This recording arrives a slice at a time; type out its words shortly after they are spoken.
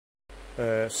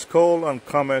Skull and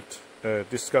comet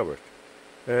discovered.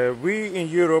 We in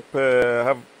Europe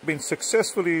have been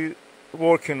successfully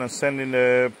working on sending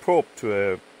a probe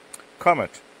to a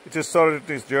comet. It has started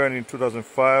its journey in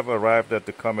 2005, arrived at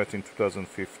the comet in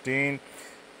 2015.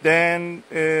 Then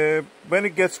when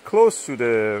it gets close to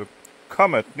the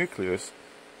comet nucleus,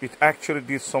 it actually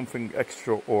did something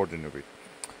extraordinary.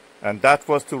 And that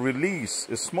was to release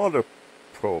a smaller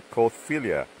probe called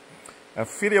Philae. And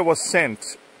Philae was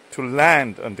sent to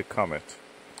land on the comet.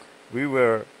 We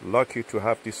were lucky to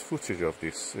have this footage of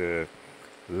this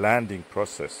landing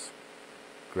process,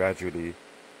 gradually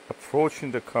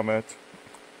approaching the comet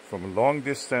from a long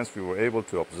distance. We were able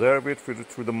to observe it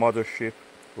through the mothership,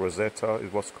 Rosetta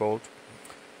it was called,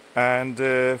 and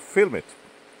film it.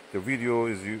 The video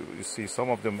is, you see some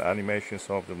of them animations,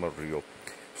 some of them are real.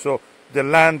 So the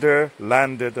lander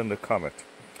landed on the comet.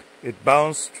 It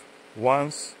bounced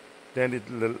once, then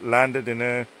it landed in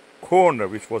a corner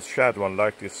which was shadow,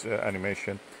 unlike this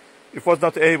animation. It was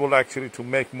not able actually to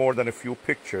make more than a few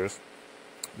pictures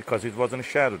because it was in a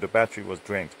shadow, the battery was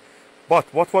drained.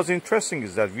 But what was interesting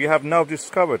is that we have now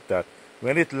discovered that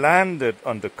when it landed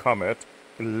on the comet,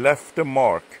 it left a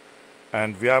mark,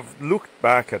 and we have looked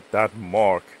back at that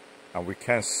mark and we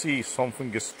can see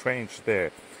something strange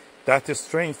there. That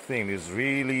strange thing is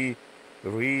really,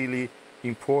 really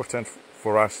important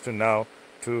for us to now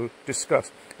to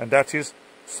discuss, and that is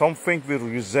something that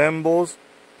resembles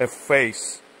a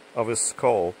face of a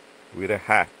skull with a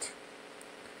hat.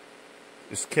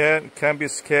 It can be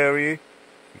scary,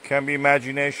 it can be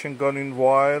imagination going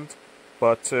wild,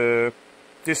 but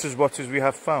this is what we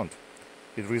have found.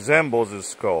 It resembles a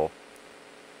skull.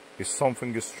 It's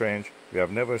something strange. We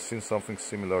have never seen something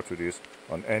similar to this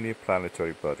on any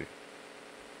planetary body.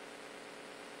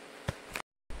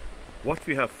 What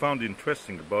we have found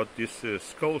interesting about this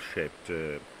skull-shaped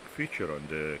feature on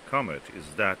the comet is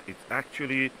that it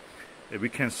actually, we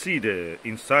can see the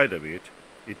inside of it.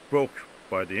 It broke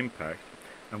by the impact,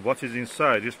 and what is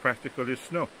inside is practically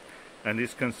snow, and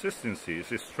its consistency,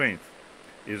 its strength,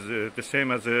 is the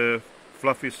same as a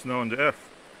fluffy snow on the Earth.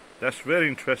 That's very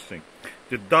interesting.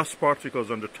 The dust particles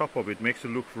on the top of it makes it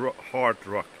look hard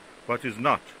rock, but it's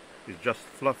not. It's just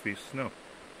fluffy snow,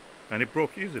 and it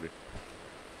broke easily.